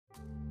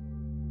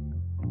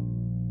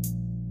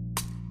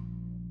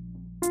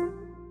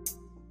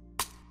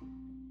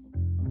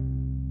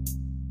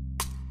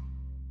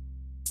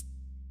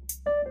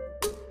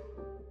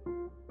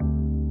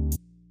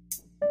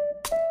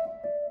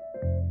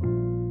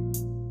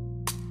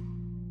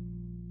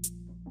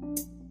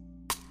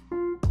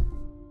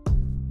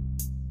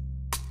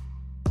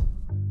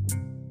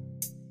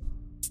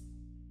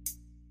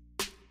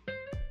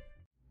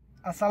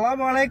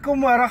Assalamualaikum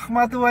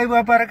warahmatullahi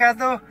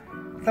wabarakatuh.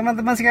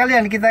 Teman-teman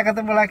sekalian, kita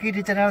ketemu lagi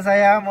di channel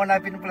saya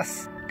Monabin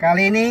Plus.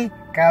 Kali ini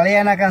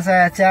kalian akan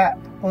saya ajak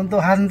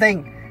untuk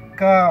hunting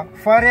ke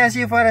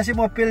variasi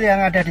mobil yang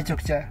ada di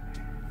Jogja.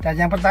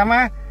 Dan yang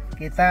pertama,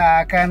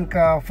 kita akan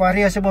ke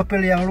variasi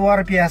mobil yang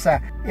luar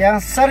biasa, yang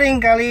sering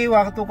kali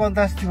waktu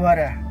kontes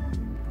juara.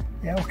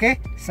 Ya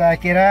oke, saya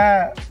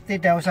kira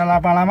tidak usah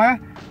lama-lama.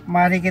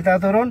 Mari kita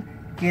turun,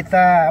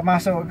 kita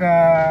masuk ke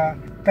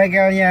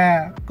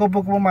bengkelnya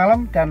Kupu-Kupu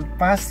Malam, dan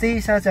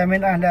pasti saya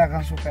jamin Anda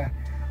akan suka.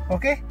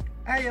 Oke,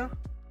 ayo.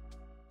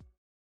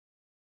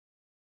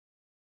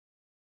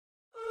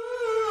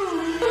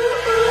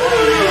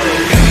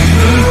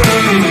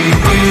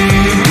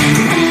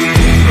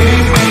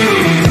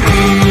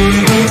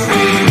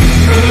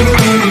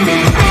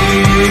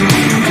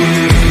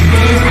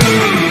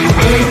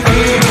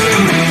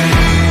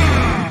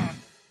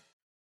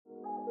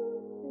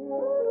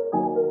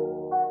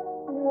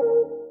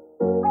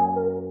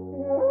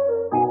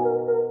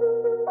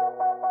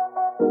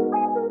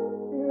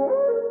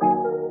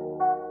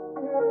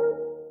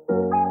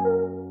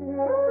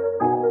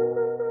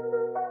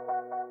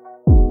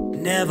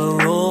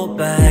 Never roll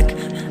back,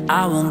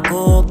 I won't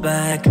go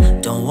back.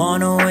 Don't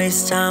wanna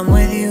waste time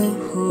with you.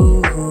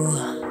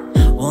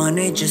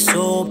 Wanted you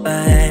so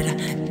bad,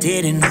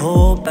 didn't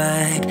hold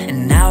back,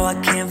 and now I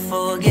can't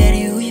forget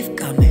you. You've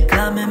got me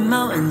climbing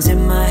mountains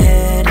in my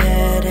head.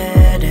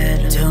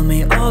 Tell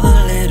me all the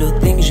little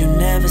things you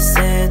never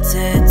said.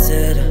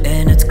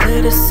 And it's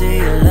clear to see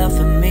your love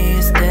for me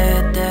is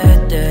dead.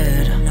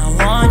 And I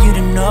want you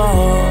to know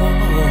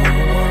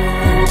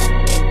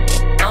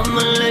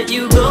I'ma let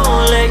you go.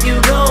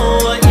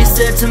 What you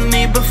said to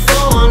me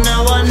before,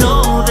 now I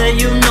know that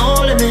you know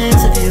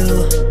limits of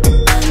you.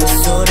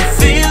 Sort of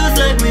feels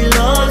like we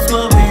lost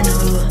what we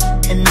knew,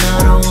 and I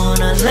don't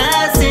wanna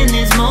last in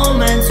these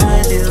moments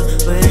with you.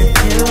 Like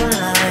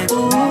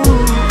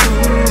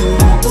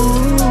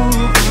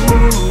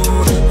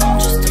I'm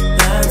just a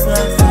past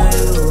life for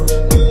you,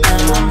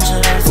 and I'm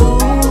just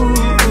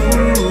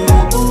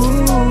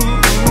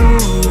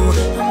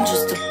I'm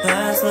just a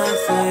past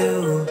life for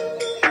you.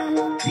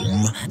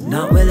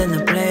 Not willing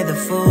to play the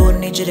fool,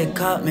 need you to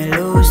cut me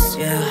loose,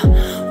 yeah.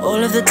 All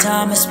of the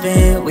time I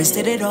spent,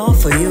 wasted it all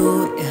for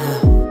you,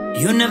 yeah.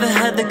 You never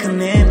had the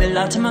commitment,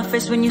 lied to my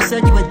face when you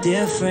said you were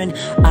different.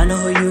 I know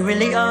who you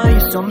really are, you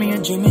sold me a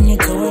dream and you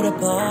tore it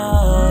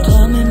apart.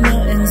 Climbing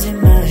mountains in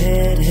my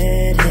head.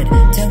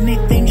 Tell me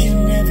things you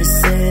never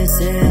said.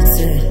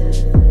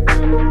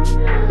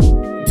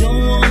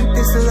 Don't want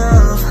this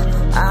love,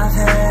 I've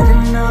had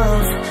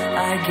enough.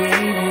 I gave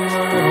you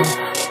up,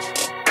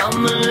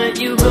 I'ma let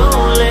you go.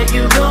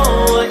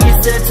 What you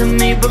said to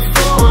me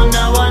before,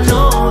 now I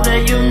know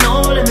that you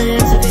know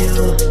limits of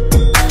you.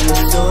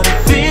 Sort of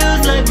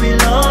feels like we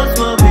lost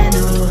what we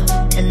knew,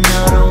 and I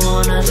don't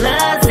wanna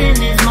last in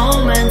these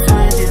moments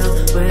with you.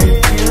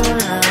 Like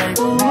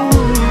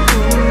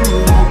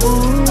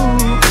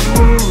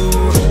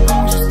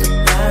I'm just a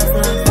past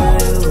life for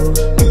you.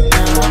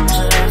 Now I'm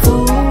just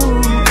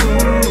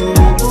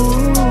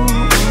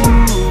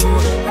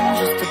I'm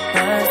just a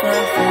past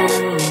life for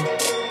you.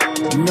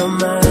 No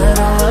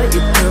matter what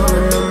you do,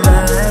 no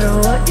matter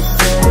what you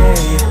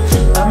say,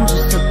 I'm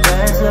just a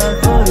past life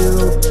for you.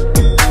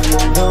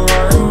 The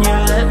one you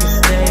let me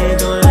stay,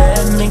 don't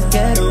let me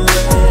get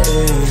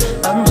away.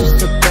 I'm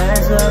just a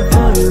past life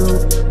for you.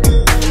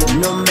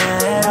 No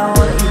matter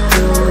what you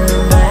do, no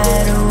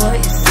matter what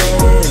you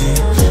say,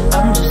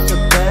 I'm just a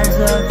past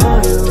life for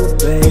you,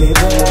 baby.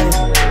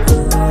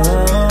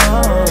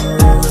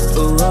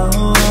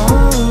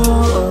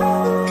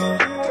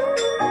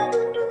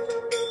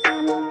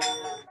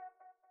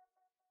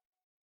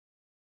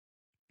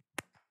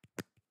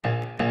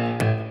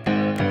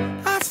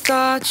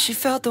 Thought she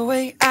felt the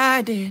way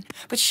I did,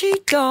 but she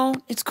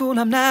don't. It's cool,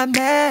 I'm not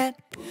mad.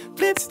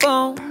 Flip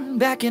phone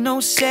back in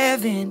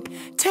 07,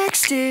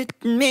 texted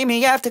meet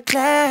me after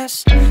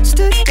class.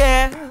 Stood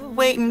there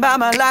waiting by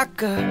my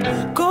locker,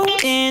 go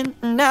in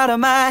and out of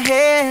my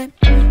head.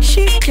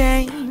 She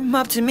came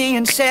up to me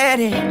and said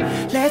it,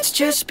 let's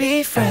just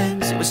be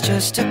friends. It was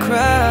just a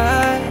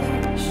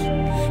crush,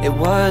 it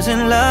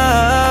wasn't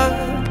love.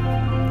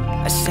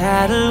 I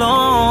sat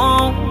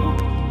alone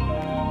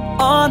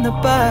on the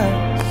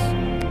bus,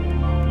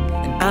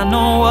 I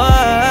know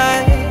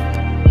what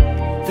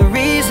the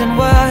reason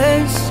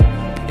was.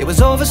 It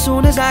was over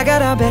soon as I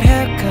got a bad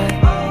haircut.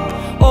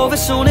 Over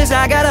soon as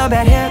I got a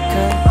bad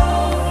haircut.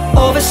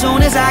 Over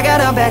soon as I got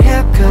a bad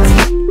haircut.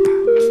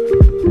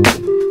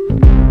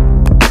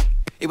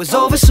 It was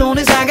over soon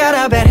as I got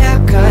a bad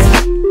haircut.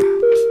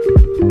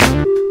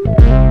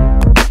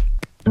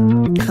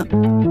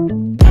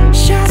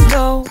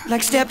 Shallow,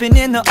 like stepping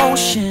in the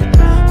ocean.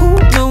 Who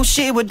knew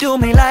she would do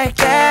me like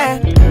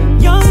that?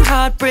 Young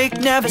heartbreak,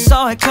 never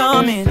saw it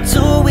coming.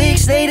 2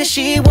 weeks later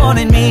she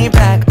wanted me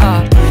back.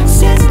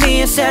 Sent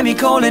me a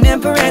semicolon in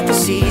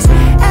parentheses,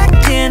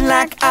 acting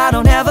like I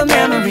don't have a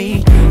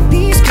memory.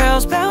 These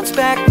girls bounce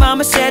back,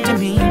 mama said to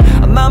me,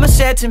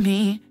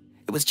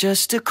 it was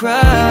just a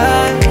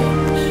crush.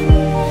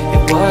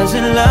 It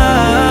wasn't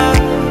love.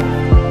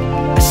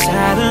 I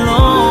sat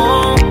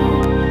alone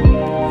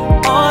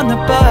on the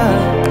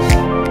bus,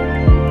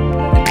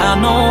 and I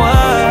know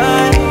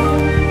what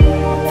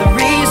the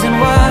reason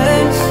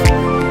was.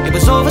 It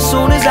was over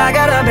soon as I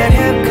got a bad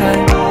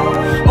haircut.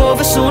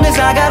 Over soon as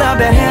I got a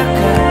bad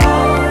haircut.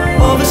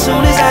 Over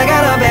soon as I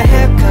got a bad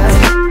haircut.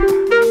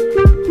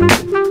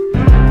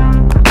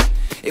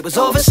 It was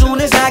over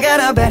soon as I got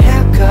a bad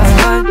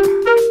haircut.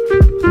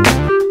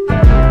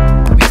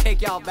 Let me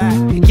take y'all back.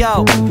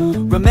 Yo,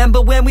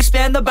 remember when we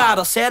spanned the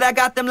bottle? Said I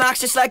got them locks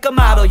just like a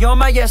model. You're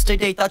my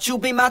yesterday, thought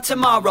you'd be my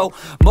tomorrow.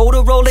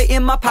 Motorola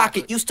in my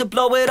pocket, used to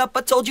blow it up,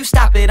 I told you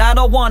stop it. I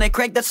don't want it,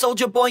 crank that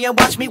Soldier Boy and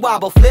watch me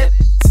wobble. Flip,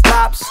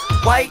 flops,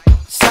 white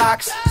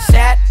socks,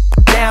 sat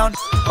down,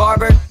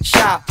 barber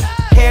shop.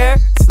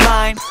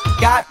 Hairline,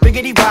 got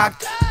riggedy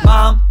rocked.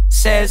 Mom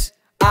says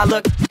I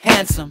look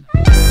handsome.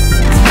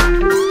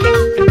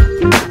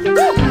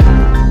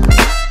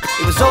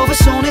 It was over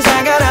soon as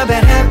I got a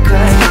bad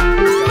haircut.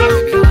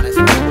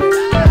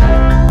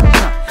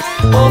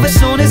 Over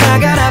soon as I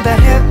got a bad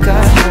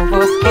haircut.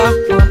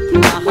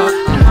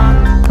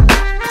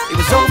 It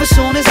was over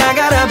soon as I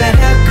got a bad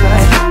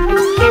haircut.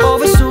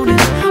 Over soon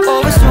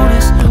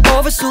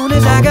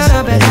as I got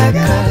a bad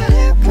haircut.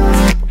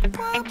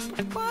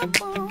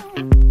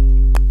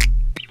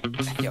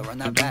 Yo, run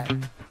that back.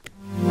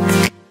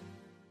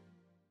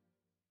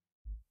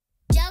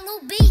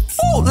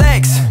 Ooh,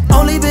 legs.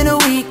 Only been a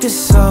week or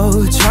so,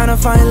 tryna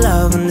find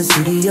love in the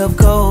city of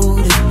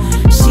gold.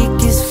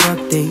 Chic as fuck,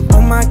 they,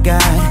 oh my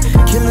god,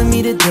 killing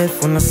me to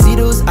death when I see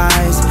those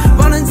eyes.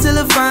 Run until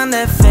I find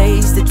that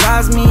face that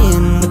drives me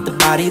in with the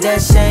body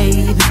that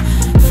shade.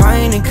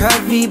 Fine and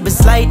curvy, but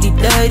slightly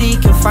dirty.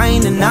 Can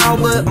find it now,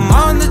 but I'm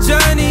on the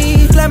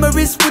journey.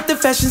 Glamorous with the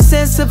fashion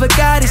sense of a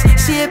goddess.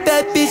 She a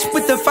bad bitch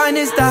with the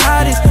finest, the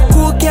hottest.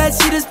 Cool cat,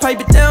 she just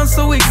pipe it down,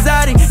 so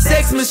exotic.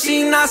 Sex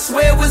machine, I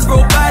swear was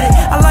robotic.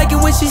 I like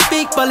it when she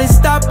speak, but let's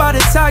stop by the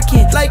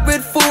talking. Like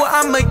Red Fool,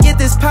 I'ma get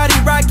this party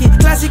rocking.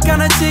 Classic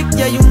kind of chick,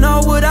 yeah, you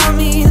know what I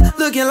mean.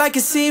 Looking like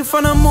a scene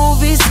from a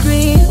movie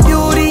screen.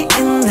 Beauty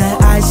in the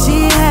eyes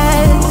she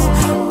has,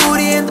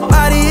 booty in the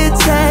body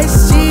attached.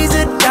 She's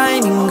a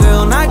diamond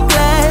girl, not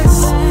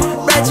glass.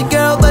 Ratchet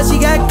girl, but she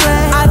got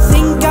class. I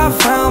think I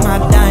found my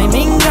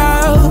diamond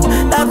girl.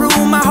 That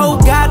ruined my whole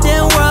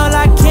goddamn world.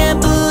 I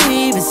can't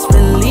believe it's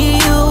really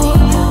you.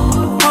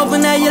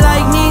 Hoping that you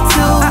like me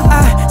too.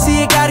 See,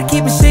 you gotta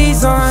keep my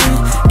shades on,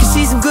 cause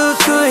she's some good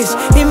kush,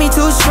 hit me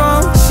too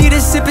strong. She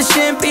just sipping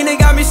champagne, it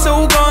got me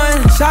so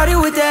gone. Shawty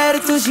with the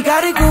attitude, she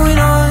got it going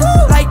on.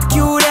 Like the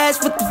cute ass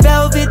with the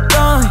velvet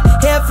on.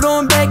 Hair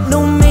flowing back,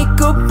 no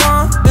makeup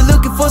on. Been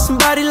looking for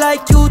somebody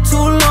like you too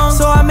long,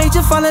 so I made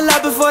you fall in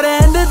love before the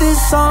end of this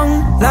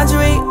song.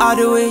 Lingerie all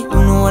the way,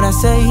 you know what I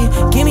say.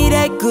 Give me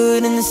that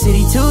good in the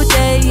city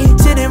today.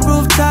 Sitting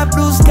rooftop,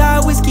 blue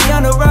sky, whiskey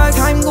on the rocks.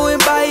 Time going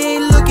by,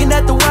 ain't looking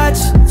at the watch.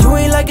 You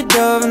ain't like a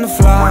dove in the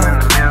flock.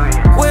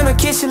 When I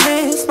kiss your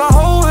lips, my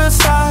whole world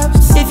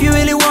stops. If you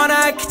really wanna,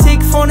 I can take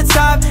it from the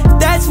top.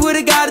 That's what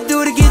I gotta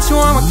do to get you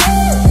on my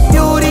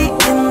beauty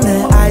in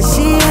the eyes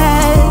she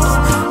has,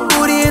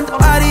 booty in the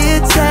body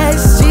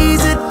attached.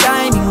 She's a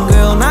diamond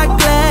girl, not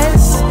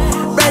glass.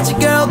 Ratchet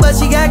girl, but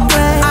she got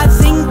class. I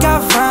think I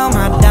found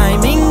my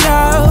diamond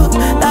girl.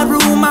 That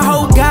ruined my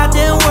whole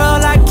goddamn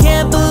world. I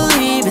can't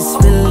believe it's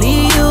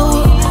really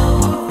you.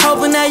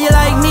 Hoping that you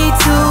like me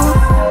too.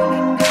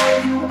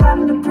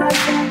 Under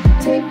pressure,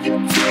 take you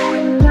to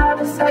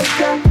another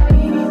sector.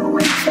 You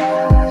with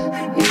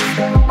her is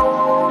the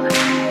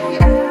only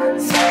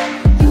answer.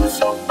 You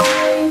so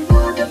fine,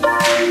 you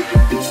divine.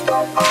 You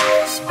stop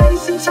all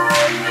space and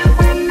time.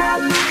 When I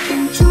look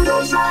into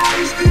those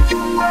eyes, you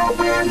know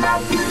when I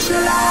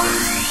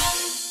visualize.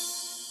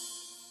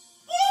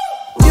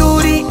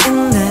 Beauty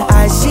in the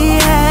eyes she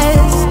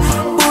has,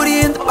 booty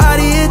in the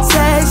body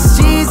attached.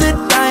 She's a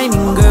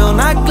diamond girl,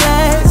 not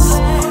glass.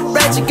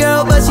 Ratchet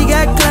girl, but she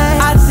got class.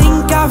 I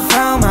think I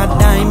found my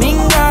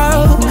diamond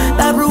girl.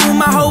 That ruined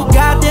my whole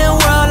goddamn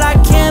world. I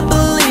can't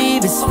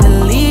believe it's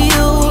really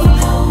you.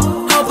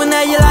 Hoping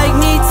that you like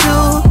me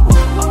too.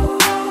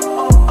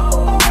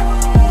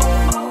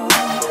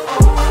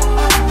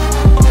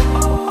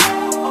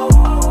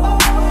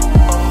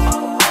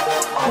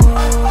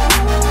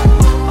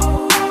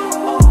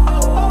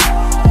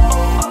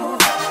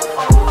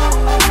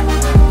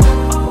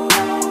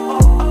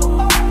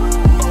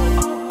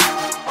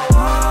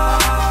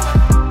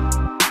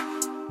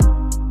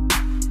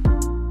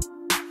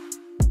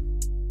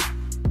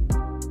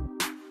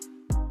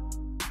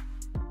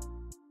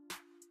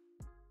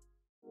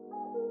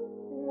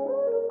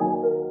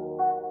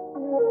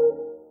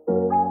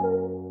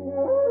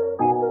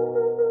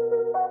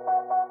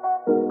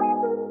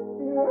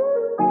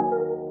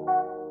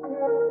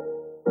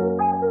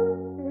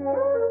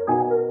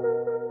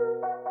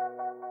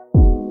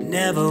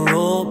 Never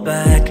roll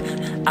back,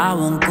 I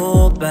won't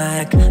go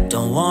back.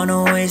 Don't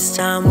wanna waste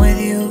time with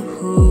you.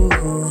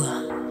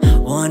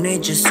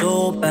 Wanted you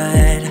so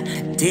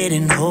bad,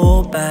 didn't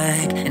hold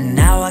back. And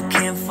now I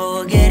can't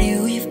forget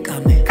you. You've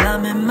got me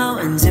climbing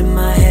mountains in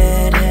my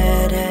head.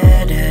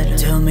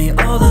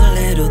 me all the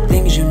little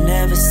things you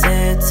never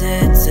said.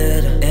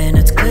 And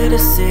it's clear to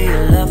see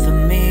your love for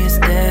me is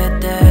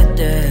dead.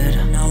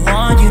 And I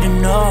want you to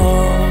know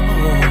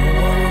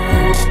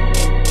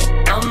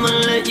I'ma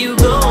let you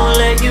go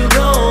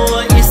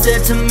what you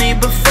said to me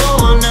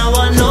before. Now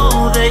I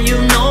know that you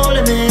know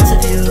limits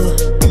of you.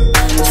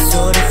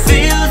 Sort of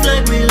feels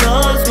like we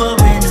lost what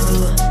we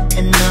knew,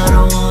 and I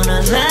don't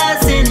wanna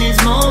last in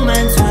these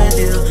moments with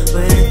you.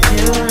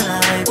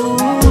 Like, ooh,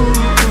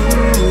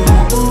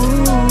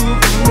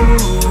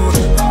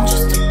 I'm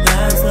just a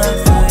past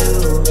life for you.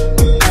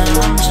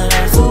 I'm just,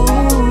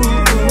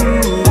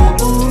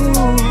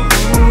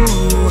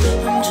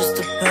 I'm just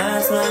a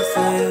past life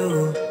for you.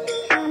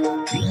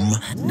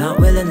 Not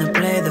willing to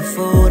play the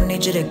fool,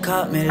 need you to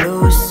cut me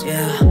loose,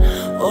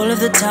 yeah. All of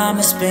the time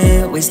I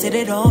spent, wasted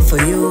it all for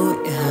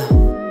you, yeah.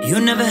 You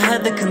never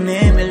had the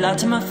commitment, lied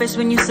to my face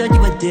when you said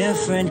you were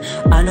different.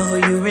 I know who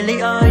you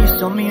really are, you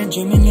sold me a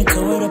dream and you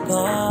tore it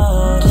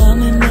apart.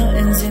 Climbing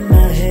mountains in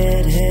my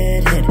head.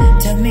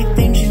 Tell me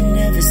things you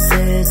never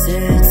said.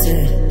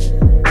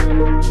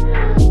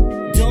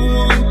 Don't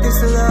want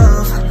this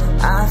love,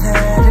 I've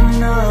had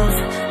enough.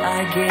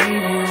 I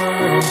gave you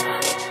up.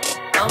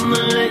 I'ma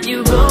let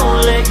you go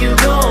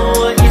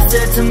what you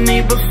said to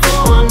me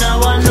before.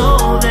 Now I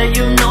know that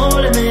you know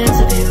limits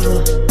of you.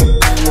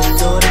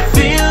 Sort of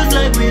feels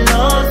like we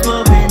lost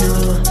what we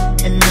knew,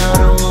 and I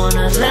don't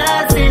wanna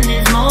last in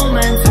these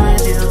moments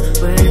with you.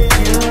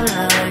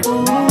 Like,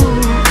 ooh,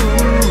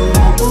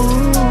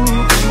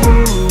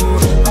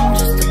 I'm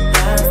just a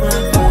past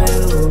life for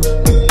you.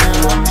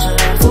 I'm just,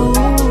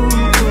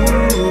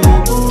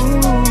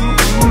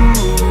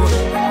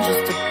 I'm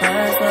just a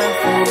past life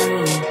for you.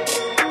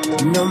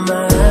 No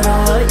matter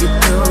what you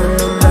do,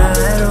 no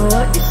matter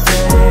what you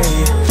say,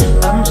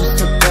 I'm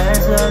just a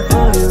past life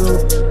for you.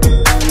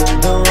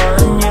 The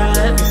one you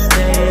let me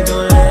stay,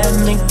 don't let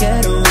me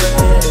get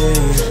away.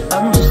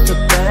 I'm just a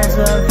past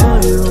life for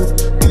you.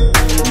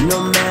 No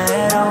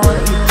matter what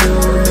you do,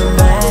 no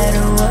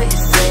matter what you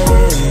say,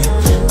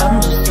 I'm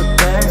just a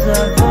past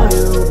life for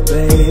you,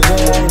 baby.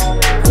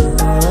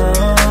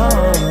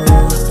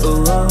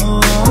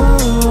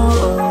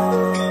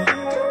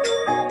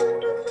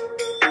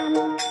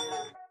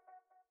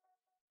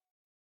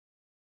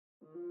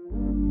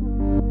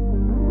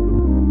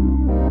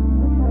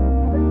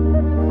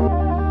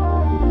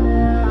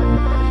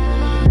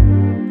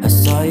 I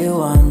saw you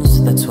once,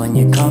 that's when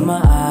you caught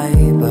my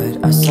eye.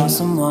 But I saw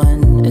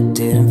someone, it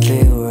didn't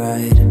feel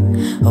right.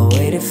 I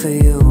waited for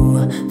you,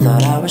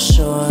 thought I was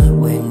sure.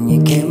 When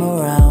you came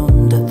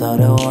around, I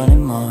thought I wanted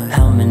more.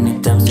 How many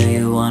times do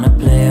you wanna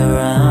play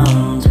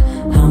around?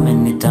 How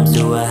many times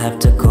do I have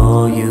to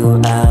call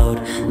you out?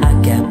 I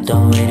kept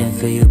on waiting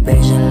for you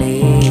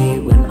patiently,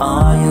 when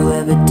all you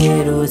ever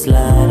did was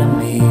lie to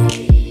me.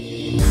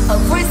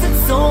 I've wasted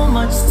so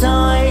much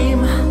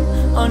time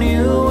on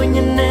you and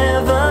you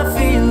never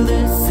feel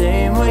the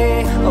same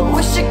way. I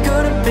wish it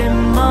could have been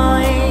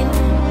mine,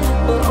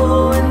 but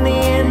oh, in the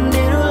end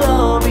it'll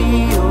all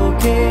be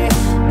okay.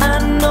 I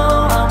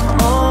know I'm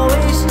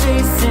always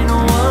chasing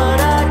what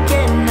I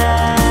can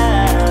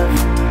have.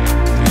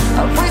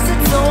 I've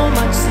wasted so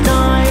much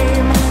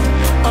time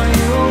on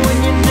you and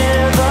you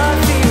never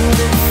feel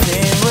the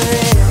same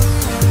way.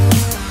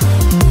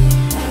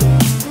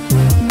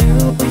 You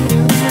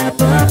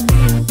never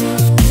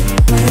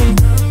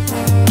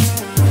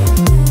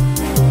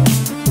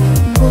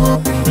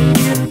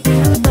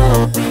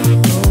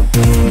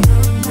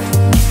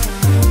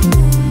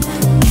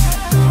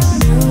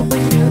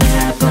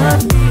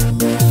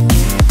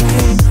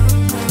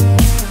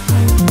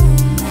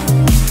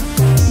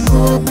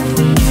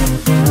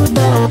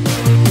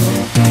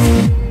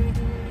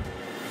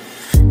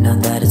Now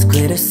that it's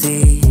clear to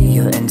see,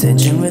 your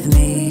intention with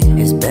me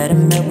is better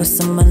met with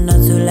someone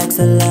else who lacks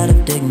a lot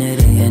of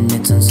dignity. And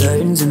it's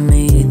uncertain to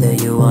me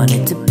that you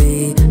wanted to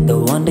be the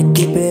one to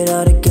keep it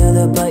all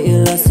together, but you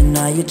lost and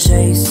now you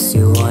chase.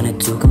 You wanted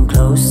to come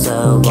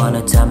closer,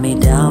 wanna tie me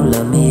down,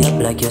 love me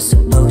up like you're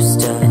supposed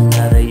to. And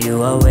now that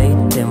you are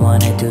waiting,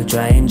 wanted to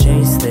try and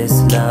chase this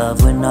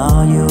love, when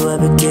all you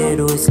ever did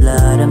was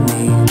lie to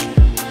me.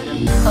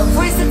 I've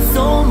wasted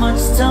so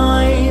much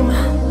time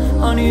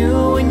on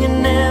you and you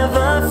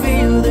never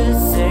feel the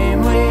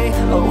same way.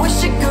 I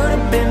wish it could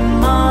have been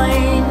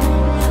mine,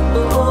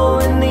 but oh,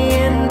 in the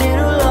end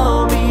it'll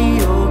all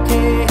be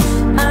okay.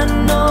 I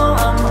know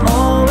I'm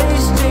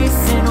always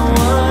chasing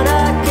what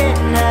I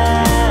can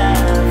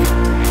have.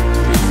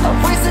 I've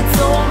wasted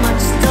so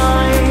much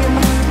time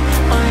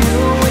on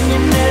you and you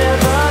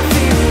never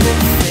feel the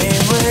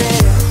same way.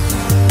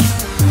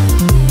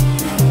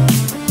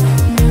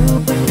 You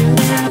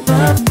never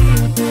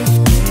feel the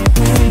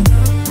same way.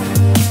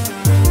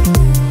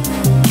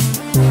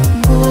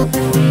 Oh,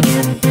 in the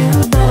end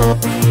it'll all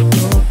be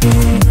okay.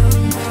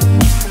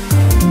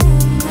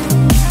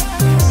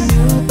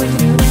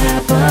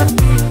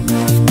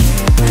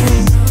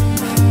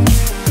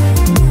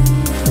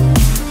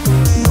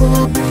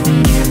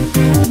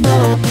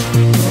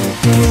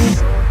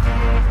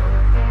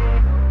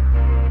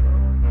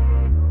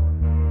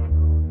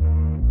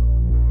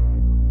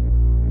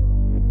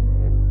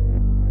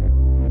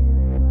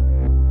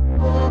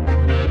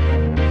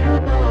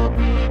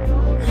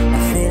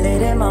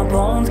 my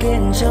bones,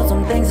 getting chills,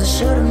 some things I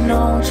should've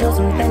known, chills,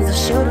 some things I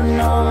should've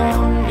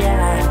known,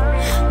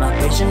 yeah. My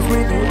patience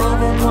with you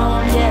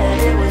overblown,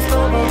 yeah, it was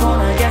overblown.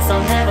 I guess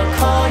I'll never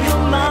call you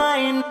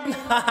mine.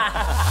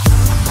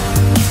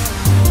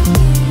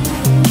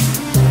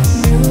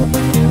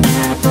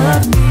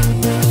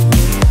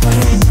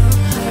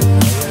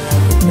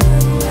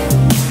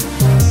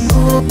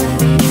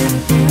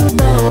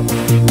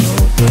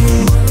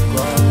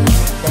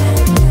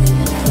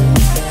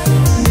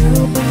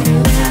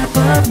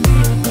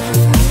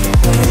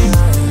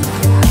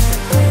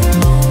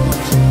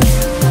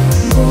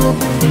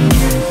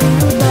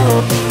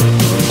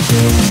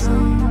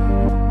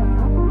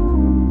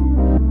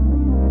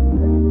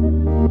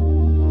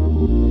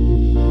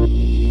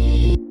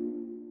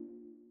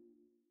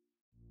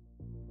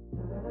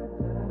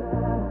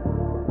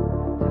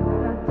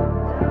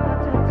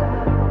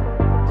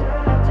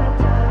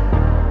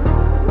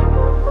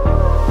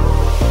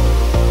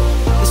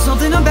 There's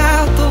something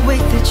about the way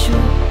that you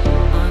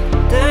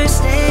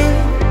understand